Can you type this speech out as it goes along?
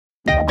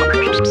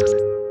Baby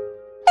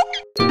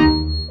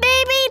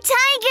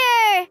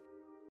Tiger!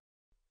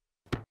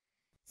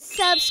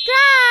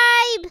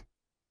 Subscribe!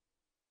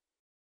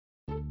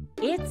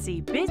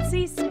 Itsy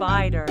Bitsy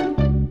Spider.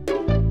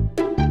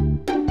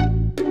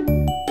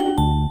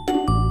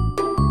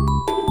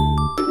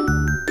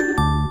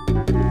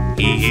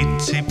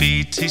 Itsy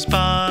bitsy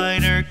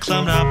spider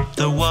climbed up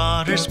the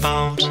water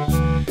spout.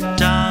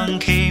 Down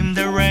came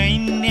the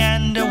rain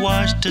and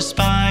washed the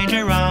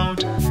spider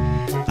out.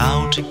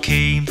 Out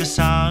came the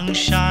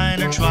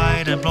sunshine and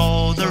tried to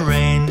blow the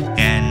rain.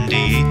 And the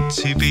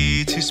itsy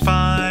bitsy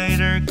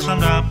spider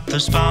climbed up the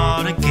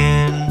spout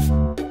again.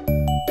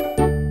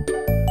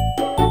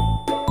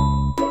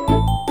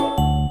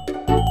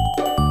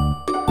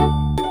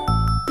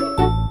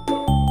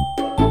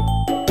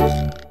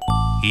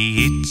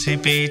 Itsy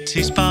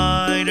bitsy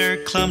spider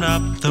climbed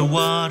up the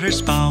water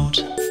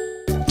spout.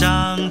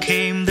 Down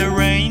came the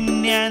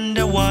rain and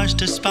washed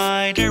the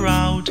spider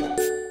out.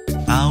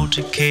 Out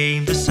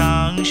came the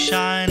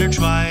sunshine and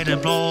tried to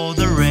blow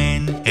the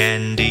rain.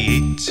 And the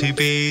itsy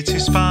bitsy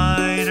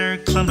spider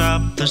climbed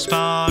up the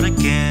spout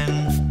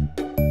again.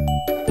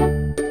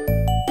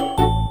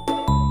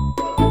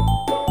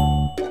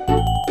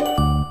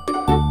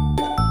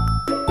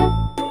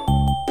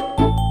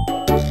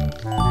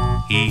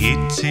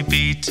 Itsy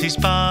bitsy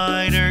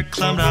spider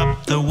climbed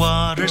up the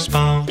water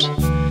spout.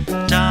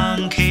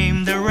 Down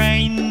came the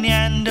rain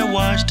and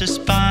washed the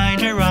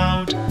spider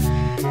out.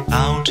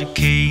 Out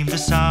came the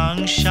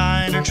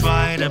sunshine and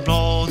tried to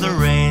blow the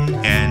rain.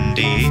 And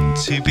the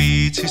itsy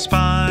bitsy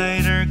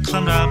spider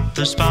climbed up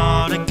the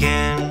spout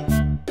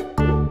again.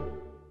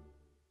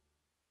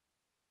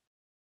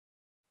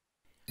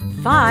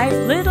 5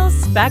 little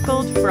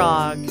speckled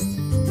frogs.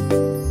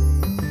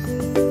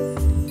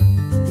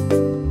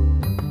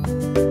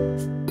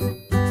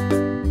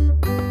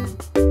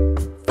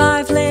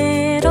 5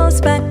 little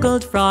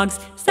speckled frogs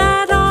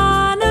sat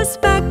on a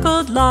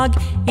speckled log,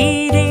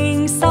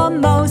 eating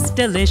some most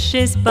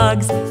delicious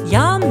bugs.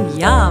 Yum,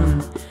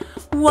 yum!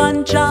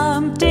 One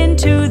jumped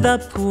into the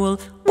pool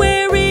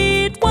where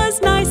it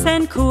was nice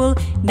and cool.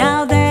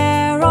 Now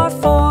there are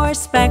 4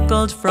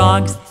 speckled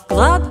frogs.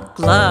 Glub,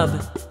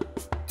 glub!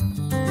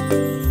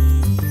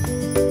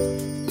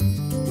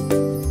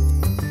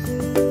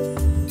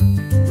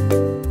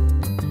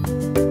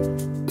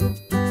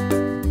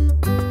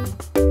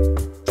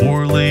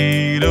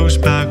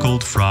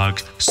 Speckled frog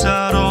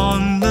sat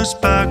on the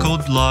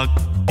speckled log,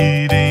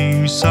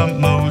 eating some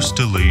most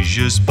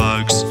delicious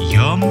bugs.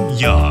 Yum,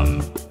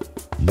 yum!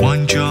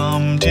 One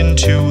jumped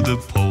into the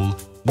pool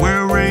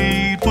where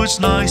it was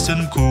nice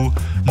and cool.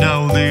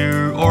 Now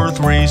there are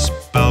 3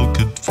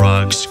 speckled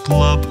frogs.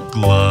 Glub,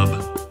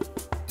 glub!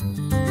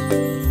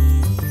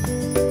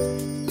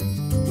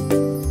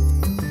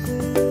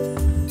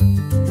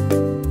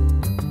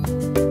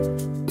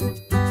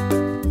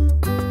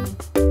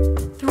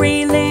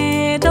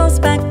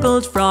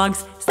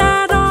 Frogs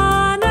sat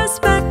on a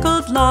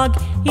speckled log,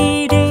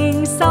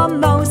 eating some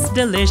most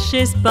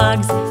delicious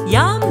bugs.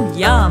 Yum,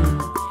 yum!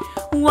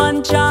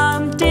 One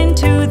jumped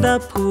into the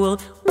pool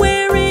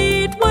where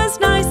it was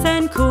nice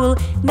and cool.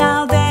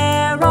 Now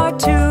there are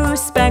 2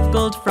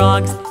 speckled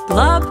frogs.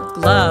 Glub,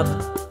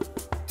 glub!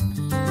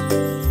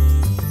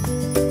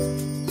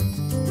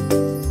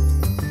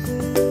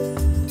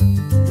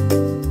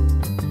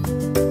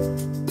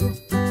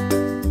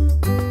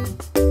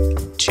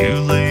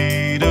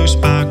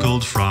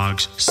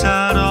 Frogs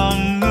sat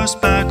on a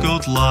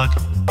speckled log,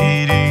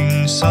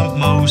 eating some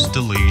most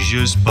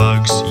delicious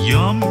bugs.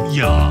 Yum,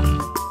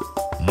 yum!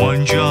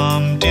 One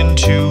jumped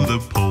into the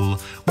pool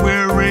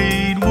where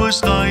it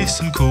was nice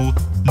and cool.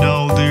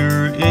 Now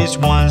there is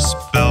 1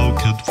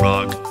 speckled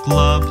frog.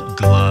 Glub,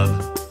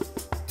 glub!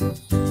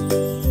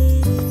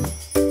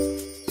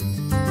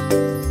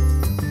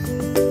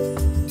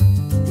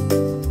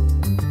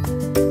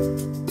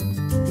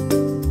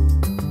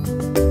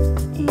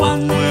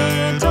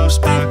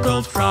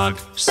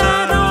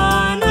 Sat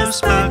on a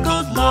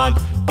speckled log,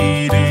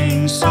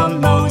 eating some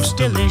most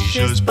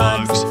delicious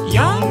bugs.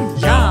 Yum,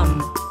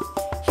 yum!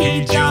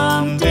 He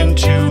jumped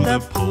into the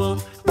pool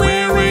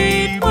where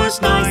it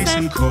was nice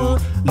and cool.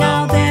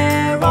 Now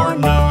there are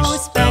no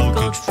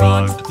speckled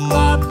frogs.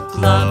 Glub,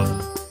 glub!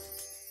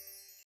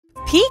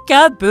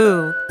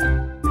 Peekaboo!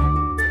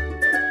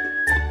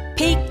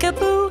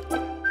 Peekaboo!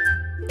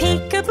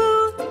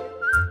 Peekaboo!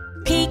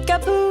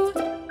 Peekaboo!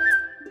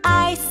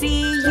 I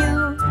see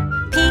you!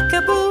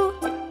 Peekaboo!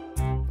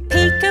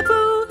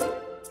 Peekaboo!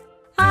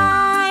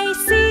 I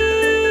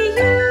see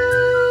you!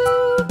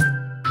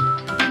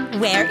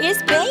 Where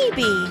is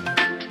baby?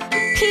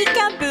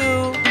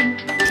 Peekaboo!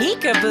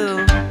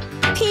 Peekaboo!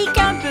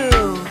 Peekaboo!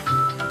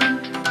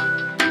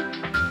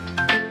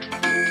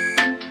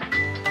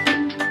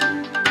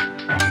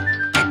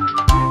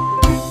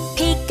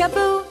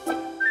 Peekaboo!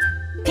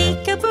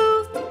 Peekaboo!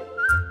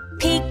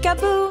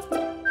 Peekaboo!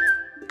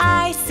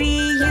 I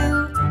see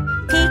you!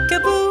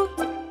 Peekaboo!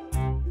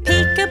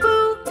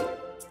 Peekaboo!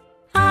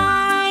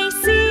 I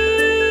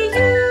see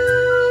you!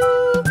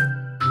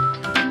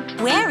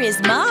 Where is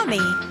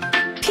Mommy?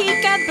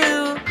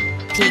 Peekaboo!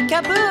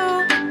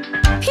 Peekaboo,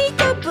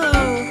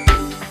 peekaboo.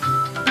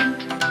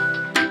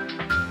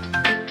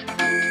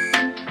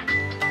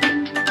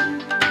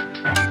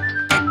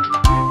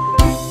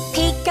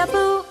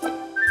 Peekaboo,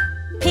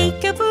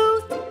 peekaboo,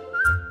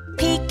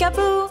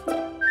 peekaboo.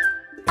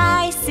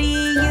 I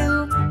see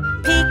you.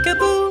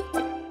 Peekaboo,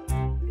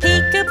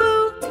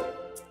 peekaboo.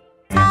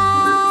 I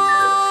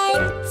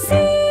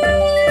see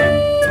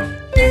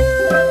you.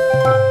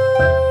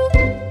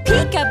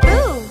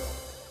 Peekaboo.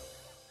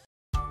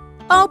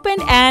 Open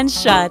and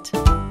shut.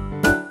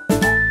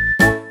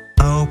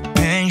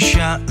 Open,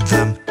 shut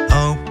them,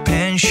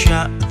 open,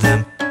 shut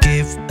them.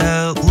 Give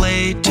a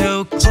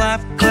little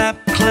clap, clap,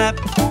 clap.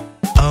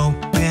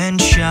 Open,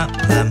 shut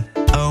them,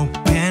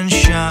 open,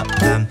 shut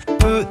them.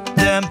 Put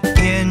them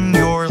in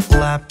your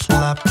lap,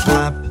 lap,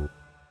 lap.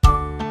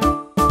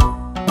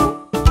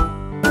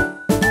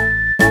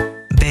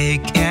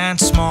 Big and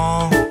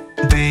small,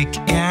 big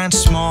and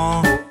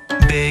small.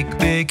 Big,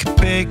 big,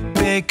 big,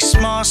 big,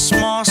 small,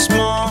 small,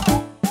 small.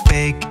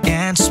 Big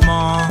and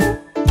small,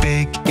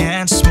 big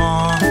and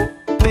small.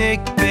 Big,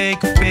 big,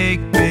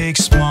 big, big,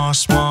 small,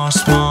 small,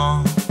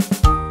 small.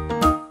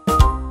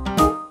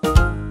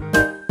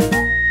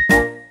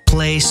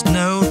 Please,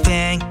 no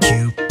thank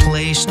you.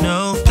 Please,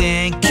 no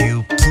thank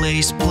you.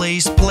 Please,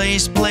 please,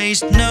 please,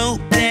 please, no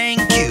thank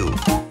you.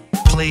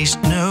 Please,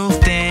 no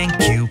thank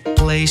you.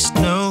 Please,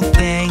 no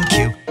thank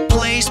you.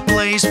 Please,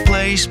 please,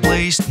 please,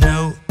 please,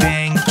 no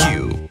thank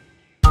you.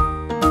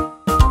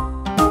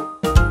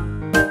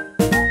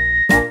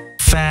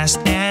 Fast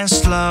and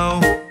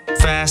slow,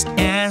 fast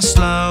and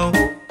slow.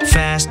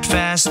 Fast,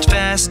 fast,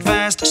 fast,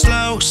 fast,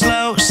 slow,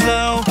 slow,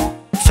 slow.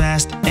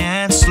 Fast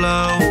and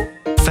slow,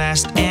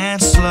 fast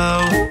and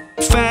slow.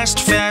 Fast,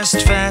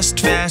 fast, fast,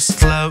 fast,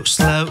 slow,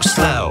 slow,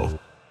 slow.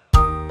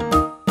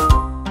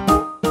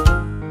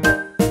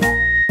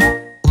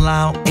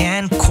 Loud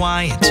and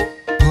quiet,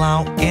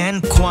 loud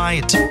and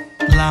quiet.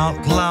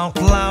 Loud, loud,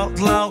 loud,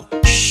 loud,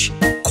 shh,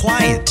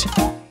 quiet.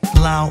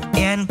 Loud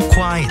and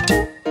quiet,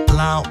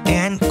 loud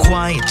and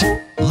quiet.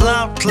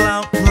 Loud,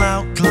 loud,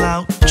 loud,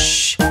 loud,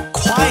 shh,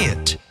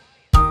 quiet.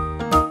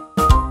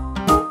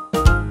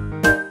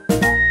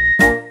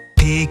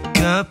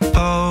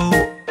 Peekaboo,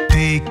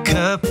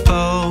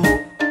 peekaboo.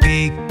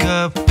 Pick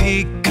up,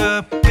 pick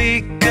up,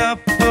 pick up,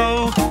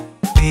 oh.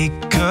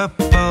 Pick up,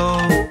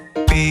 oh.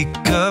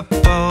 Pick up,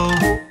 oh.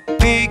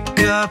 Pick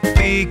up,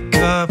 pick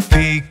up,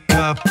 pick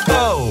up,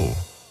 oh.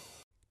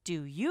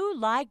 Do you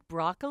like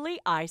broccoli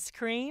ice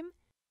cream?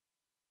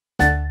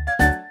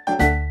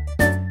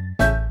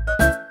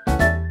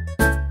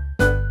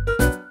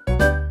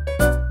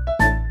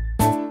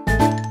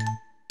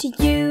 Do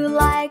you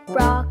like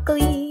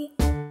broccoli?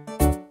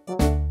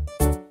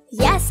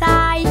 Yes,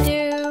 I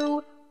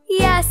do.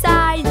 Yes,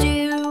 I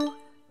do.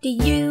 Do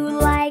you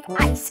like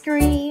ice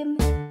cream?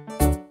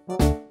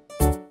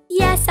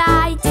 Yes,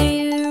 I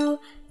do.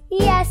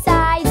 Yes,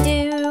 I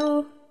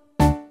do.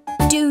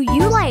 Do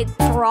you like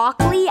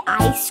broccoli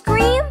ice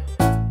cream?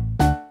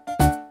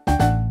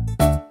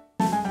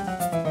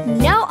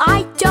 No,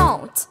 I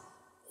don't.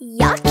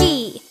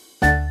 Yucky!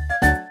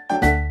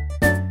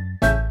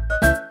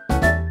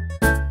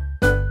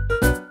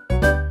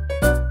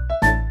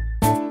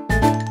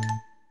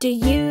 Do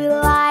you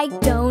like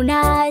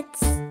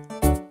donuts?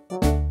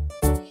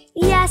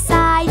 Yes,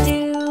 I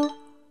do.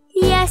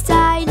 Yes,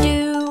 I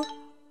do.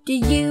 Do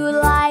you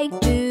like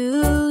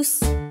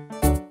juice?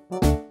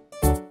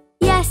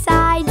 Yes,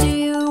 I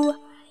do.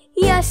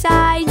 Yes,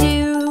 I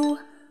do.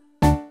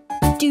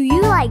 Do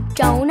you like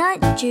donut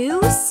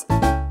juice?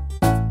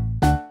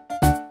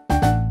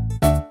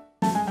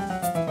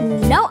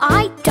 No,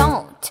 I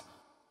don't.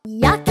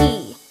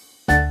 Yucky!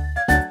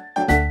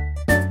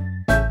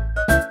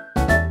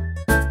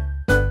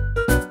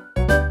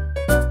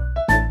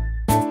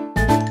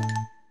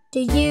 Do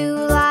you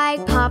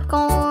like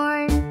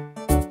popcorn?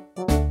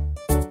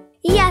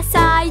 Yes,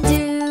 I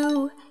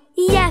do.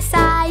 Yes,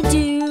 I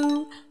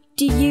do.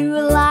 Do you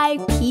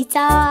like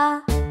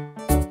pizza?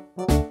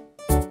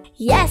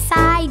 Yes,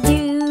 I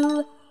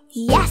do.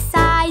 Yes,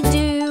 I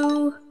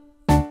do.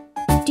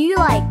 Do you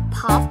like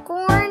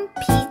popcorn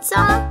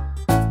pizza?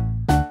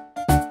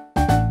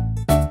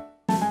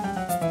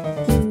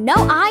 No,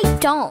 I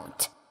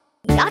don't.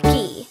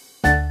 Yucky!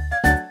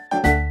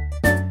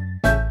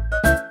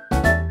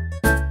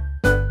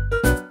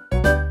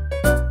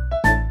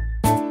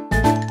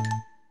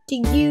 Do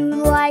you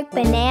like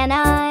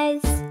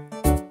bananas?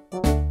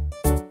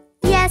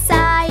 Yes,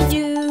 I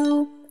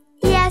do.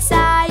 Yes,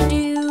 I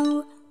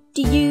do.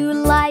 Do you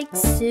like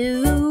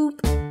soup?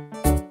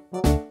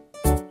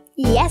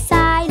 Yes,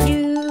 I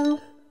do.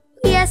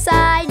 Yes,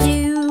 I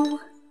do.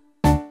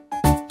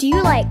 Do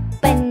you like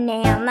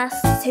banana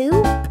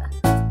soup?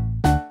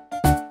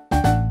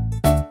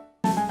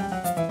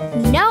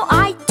 No,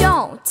 I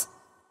don't.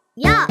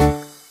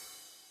 Yuck!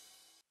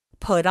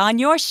 Put on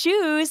your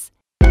shoes.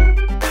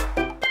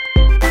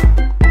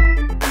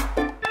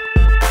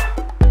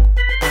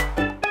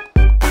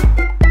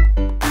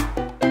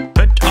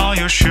 Put on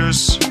your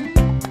shoes.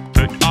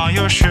 Put on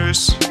your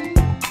shoes.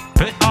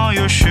 Put on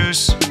your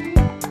shoes.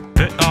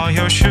 Put on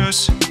your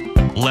shoes,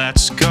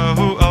 let's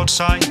go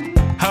outside.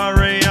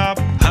 Hurry up,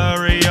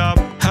 hurry up,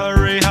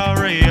 hurry,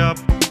 hurry up.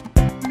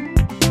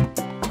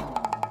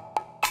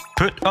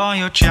 Put on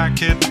your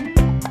jacket,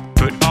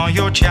 put on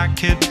your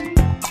jacket,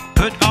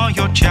 put on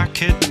your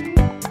jacket,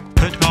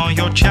 put on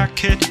your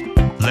jacket.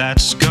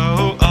 Let's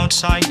go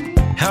outside.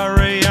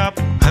 Hurry up,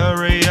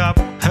 hurry up,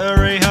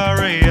 hurry,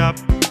 hurry up.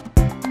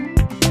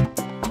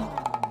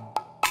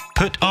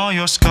 Put on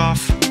your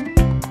scarf,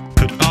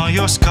 put on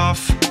your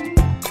scarf,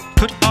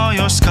 put on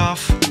your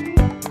scarf,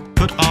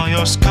 put on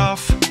your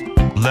scarf.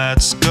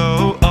 Let's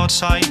go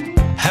outside.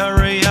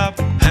 Hurry up,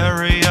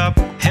 hurry up,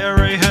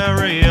 hurry,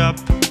 hurry up.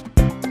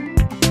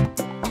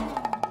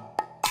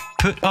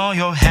 Put on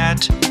your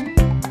hat,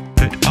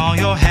 put on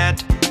your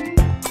hat,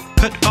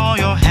 put on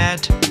your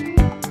hat,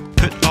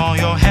 put on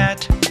your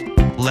hat.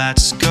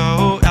 Let's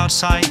go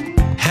outside.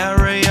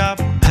 Hurry up,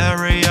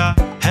 hurry up,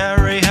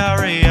 hurry,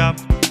 hurry up.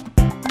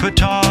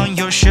 Put on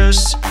your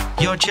shoes,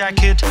 your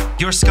jacket,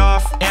 your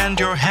scarf and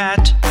your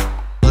hat.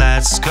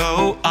 Let's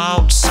go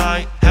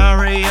outside.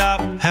 Hurry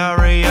up,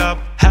 hurry up,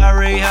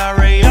 hurry,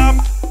 hurry up.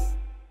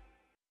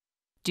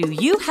 Do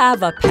you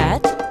have a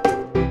pet?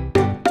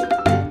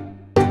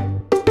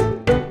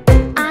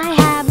 I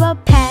have a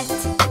pet.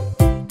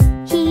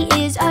 He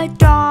is a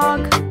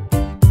dog.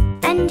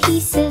 And he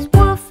says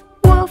woof,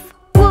 woof,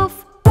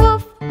 woof,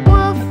 woof,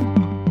 woof.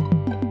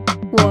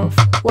 Woof,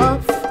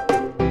 woof.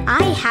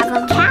 I have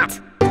a cat.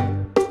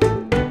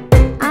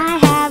 I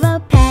have a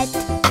pet.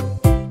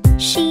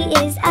 She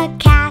is a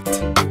cat.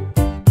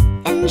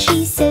 And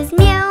she says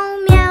meow,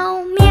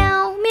 meow,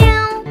 meow,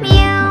 meow,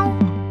 meow.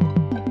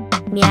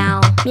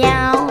 Meow,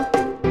 meow.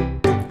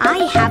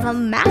 I have a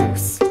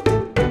mouse.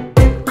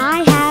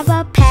 I have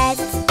a pet.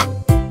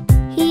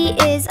 He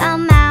is a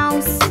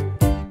mouse.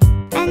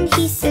 And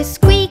he says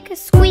squeak,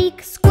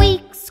 squeak,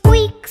 squeak,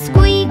 squeak,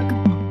 squeak.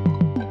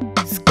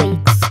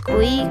 Squeak,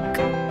 squeak.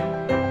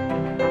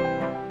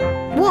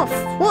 Woof,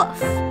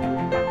 woof.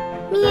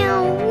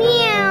 Meow,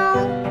 meow.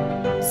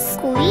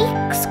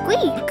 Squeak,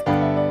 squeak.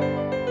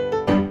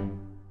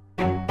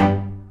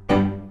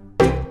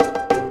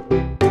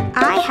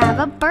 I have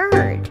a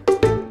bird.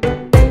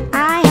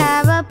 I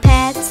have a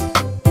pet.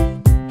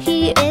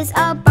 He is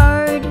a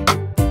bird.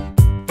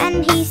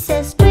 And he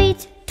says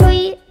tweet,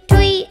 tweet,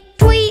 tweet,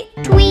 tweet,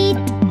 tweet.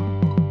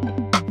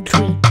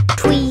 Tweet,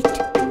 tweet.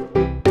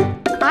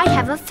 I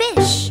have a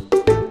fish.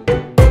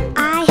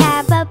 I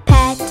have a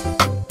pet.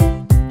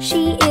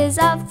 She is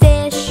a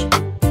fish.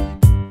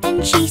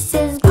 And she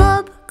says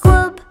glub,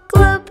 glub,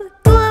 glub,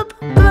 glub,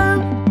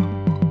 glub.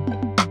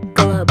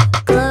 Glub,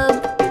 glub.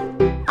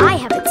 I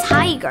have a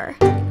tiger.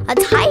 A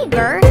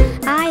tiger?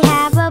 I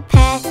have a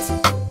pet.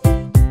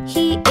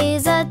 He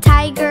is a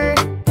tiger.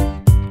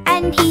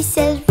 And he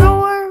says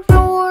roar,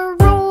 roar,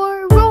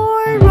 roar,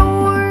 roar,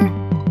 roar.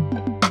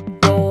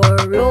 Roar,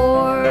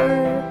 roar.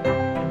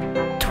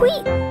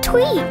 Tweet,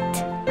 tweet.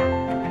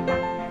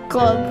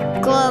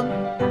 Glub, glub.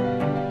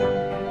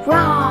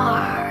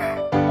 Roar.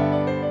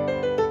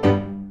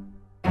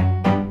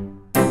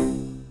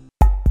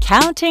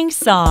 Counting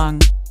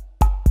song.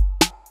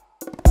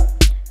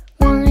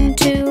 1,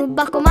 2,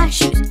 buckle my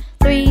shoes.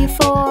 3,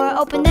 4,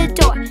 open the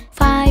door.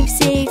 5,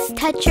 6,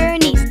 touch your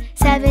knees.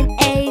 7,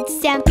 8,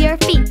 stamp your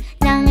feet.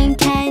 9,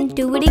 10,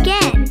 do it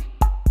again.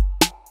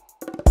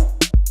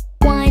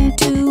 1,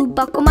 2,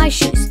 buckle my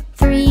shoes.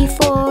 3,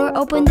 4,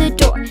 open the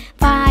door.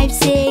 5,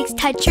 6,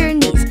 touch your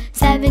knees.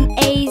 7,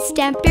 8,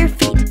 stamp your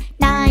feet.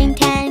 9,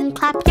 10,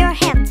 clap your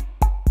hands.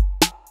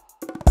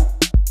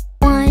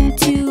 1,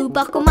 2,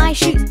 buckle my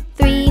shoes.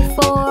 3,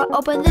 4,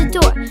 open the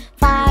door.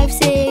 5,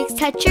 6,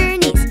 touch your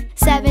knees.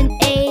 7,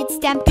 8,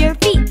 stamp your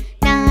feet.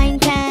 9,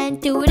 10,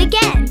 do it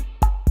again.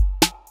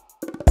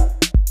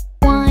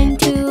 1,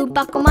 2,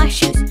 buckle my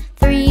shoes.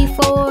 3,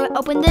 4,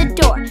 open the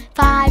door.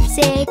 5,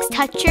 6,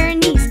 touch your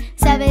knees.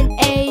 7,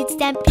 8,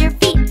 stamp your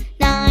feet.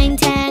 9,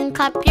 10,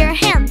 clap your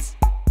hands.